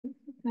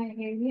Hi,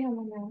 here we have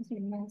a Math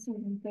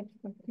Olympiad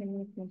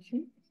Factorial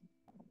Equation.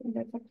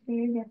 The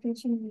factorial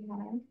definition we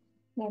have,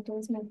 that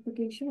is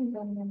multiplication of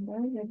one number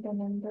with the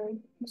number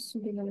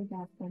suitable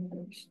that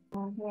numbers.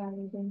 Here I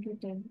will going to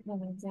take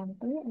one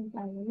example and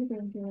I will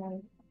going to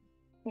write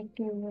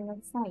factorial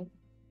of 5.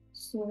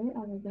 So I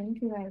will going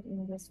to write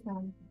in this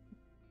form.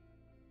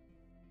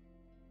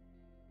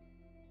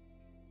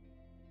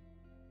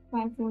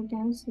 5 4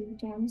 times 3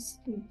 times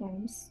 3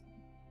 times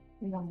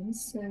 1,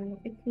 so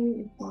it will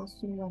equals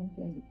to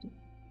 120.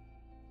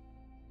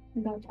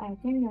 But I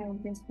can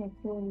write this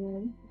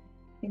factorial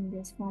in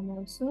this form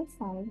also.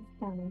 5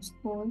 times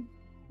 4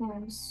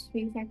 times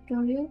 3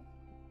 factorial,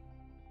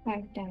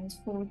 5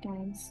 times 4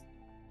 times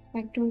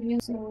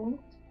factorial. So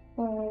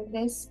for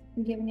this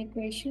given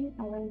equation,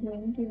 I will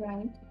going to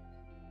write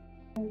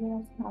value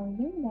of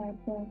 1000 that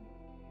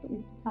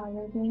I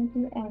will going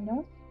to end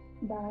up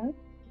by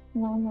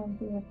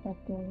 990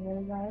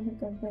 factorial. Why?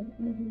 Because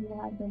we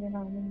have the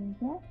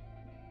denominator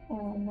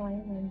and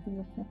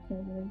 990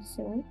 factorial.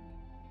 So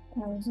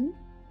 1000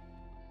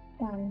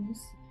 times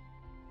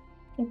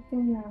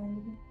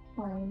 59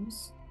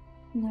 times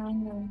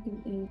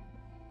 998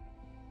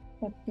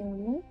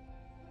 factorial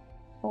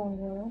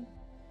over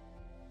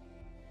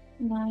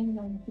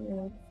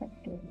 998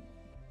 factorial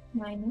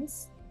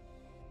minus,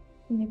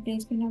 in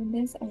replacement of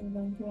this, I'm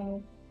going to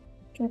write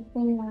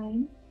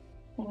 999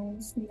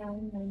 times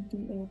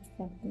 998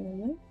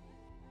 factorial.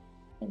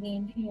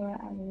 Again, here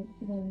I will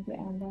going to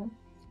end up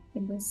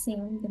with the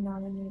same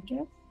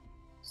denominator,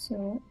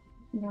 so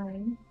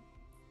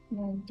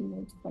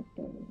 998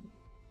 factorial.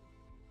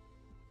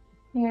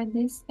 Here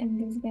this and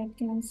this get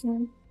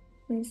cancelled,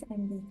 this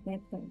and this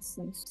get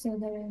cancelled. So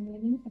the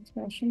remaining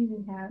expression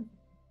we have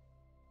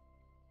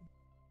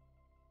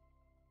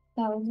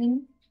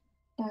 1000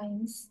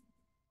 times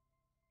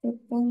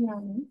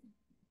 999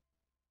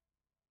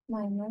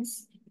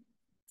 minus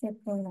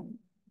 999.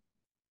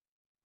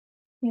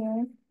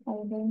 Here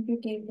I'm going to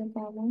take the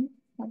common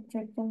of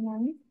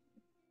 999,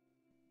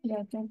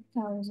 bracket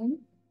 1000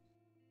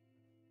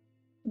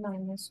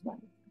 minus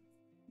 1.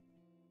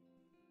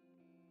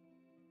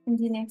 In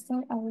the next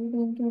one, I will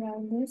going to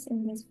write this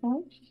in this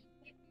form: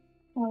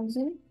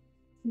 1000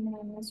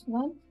 minus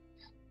 1,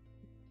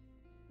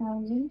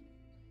 1000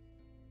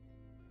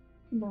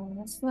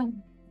 minus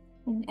 1.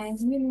 And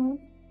as we know,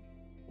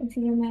 if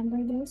you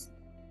remember this,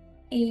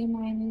 a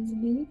minus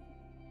b,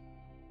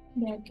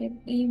 bracket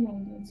a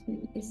minus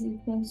b is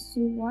equals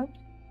to what?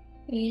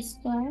 A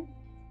square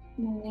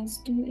minus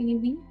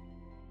 2ab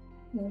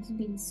plus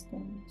b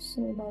square.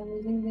 So by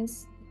using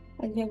this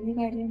algebraic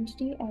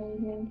identity, I will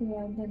going to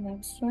write the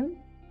next one.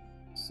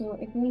 So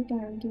it will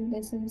turn to,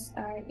 this is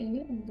RA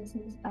and this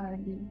is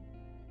RB.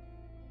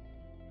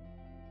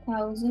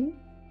 1000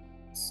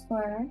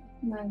 square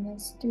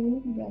minus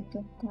 2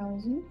 bracket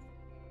 1000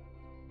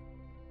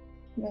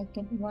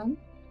 bracket 1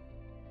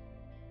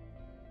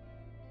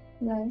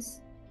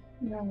 plus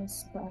 1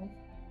 square.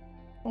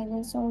 As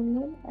I solve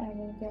it, I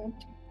will get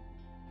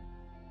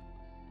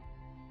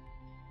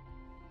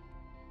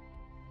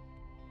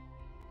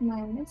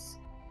minus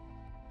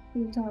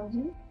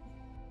 2000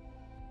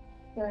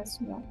 plus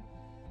 1.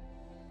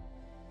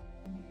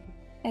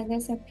 As I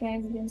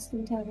subtract this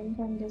 2000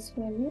 from this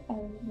value, I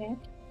will get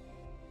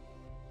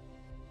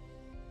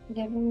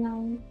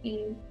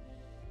 998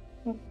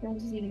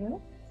 plus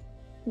 0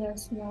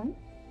 plus 1.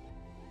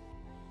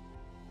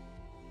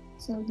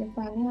 So the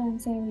final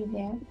answer we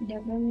get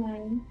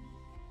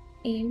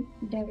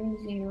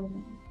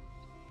 998,009.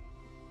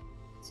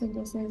 So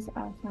this is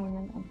our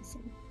final answer.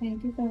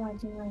 Thank you for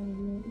watching my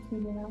video. If you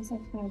do not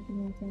subscribe to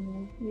my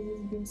channel, please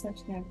do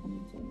subscribe to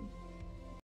my channel.